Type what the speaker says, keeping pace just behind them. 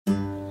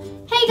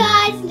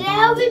guys, today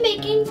I'll be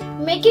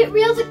making Make It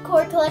Real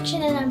Decor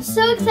Collection and I'm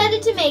so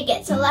excited to make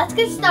it, so let's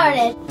get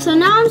started. So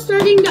now I'm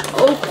starting to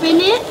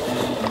open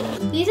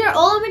it. These are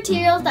all the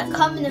materials that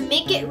come in the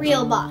Make It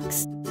Real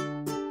box.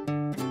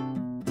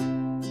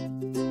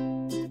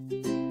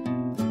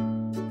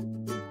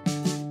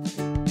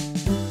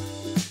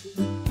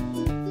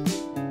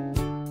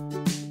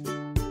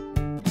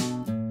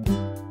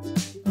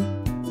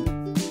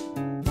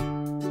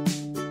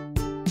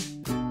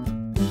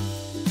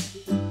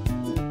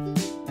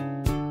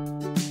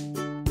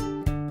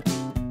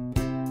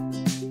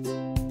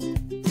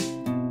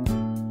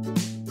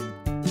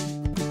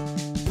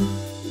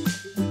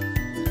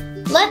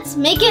 Let's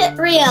make it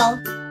real.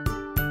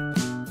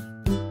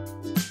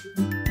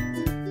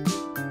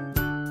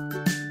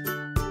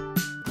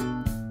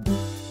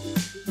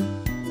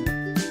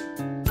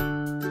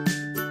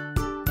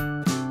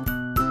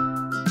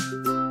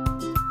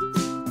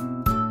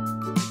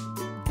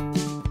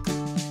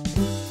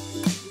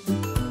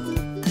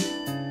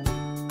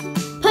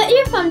 Put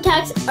your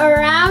thumbtacks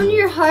around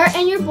your heart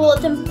and your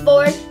bulletin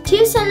board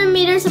 2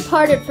 centimeters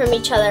apart from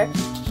each other.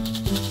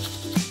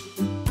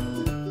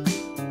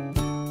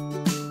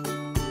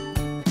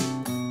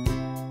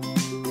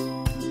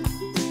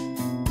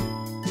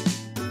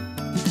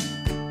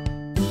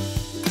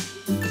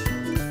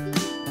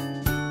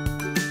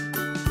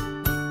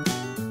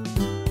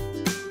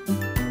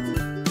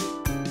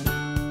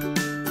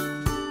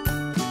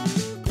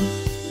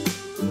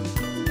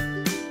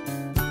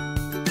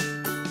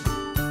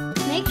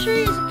 Make sure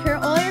you secure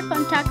all your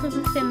thumbtacks with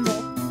a thimble.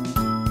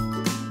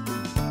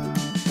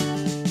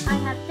 I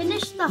have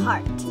finished the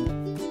heart.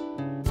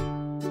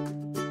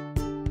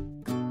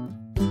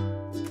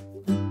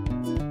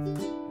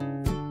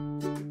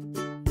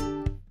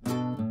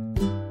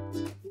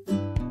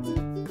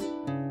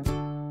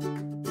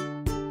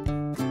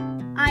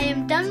 I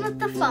am done with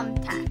the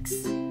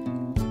thumbtacks.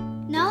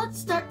 Now let's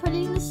start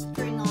putting the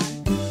string on.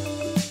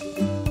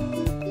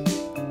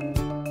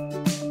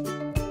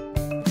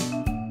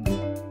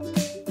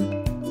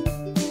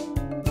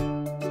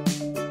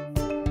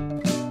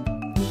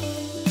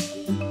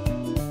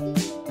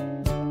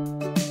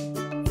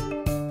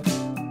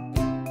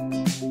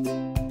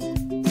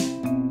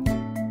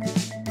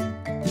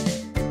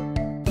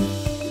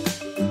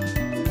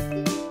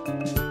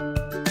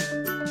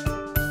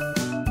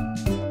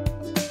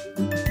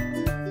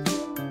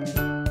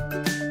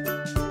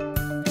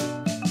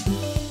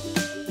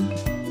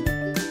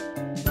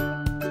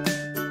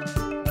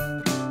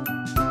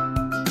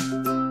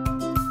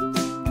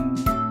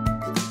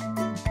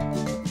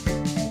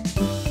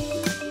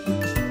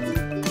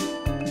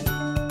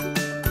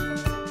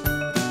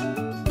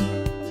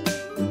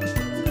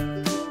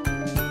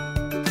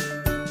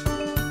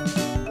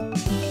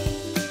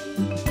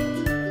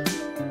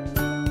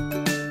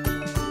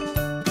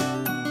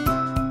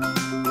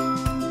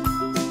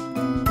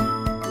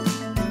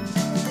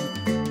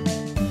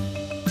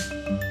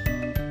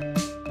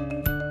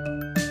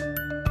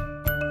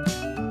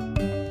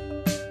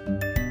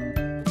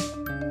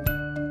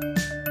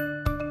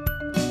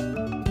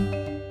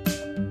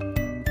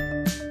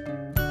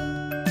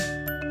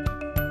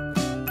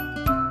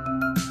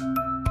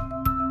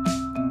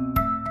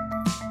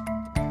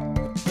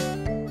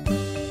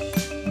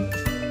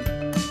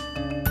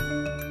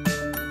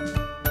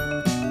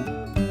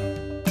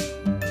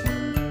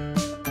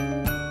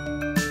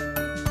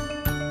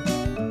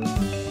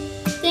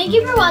 Thank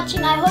you for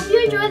watching. I hope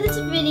you enjoyed this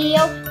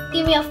video.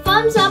 Give me a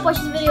thumbs up, watch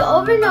this video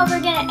over and over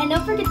again, and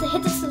don't forget to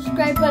hit the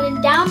subscribe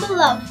button down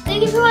below.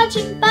 Thank you for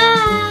watching.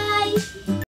 Bye!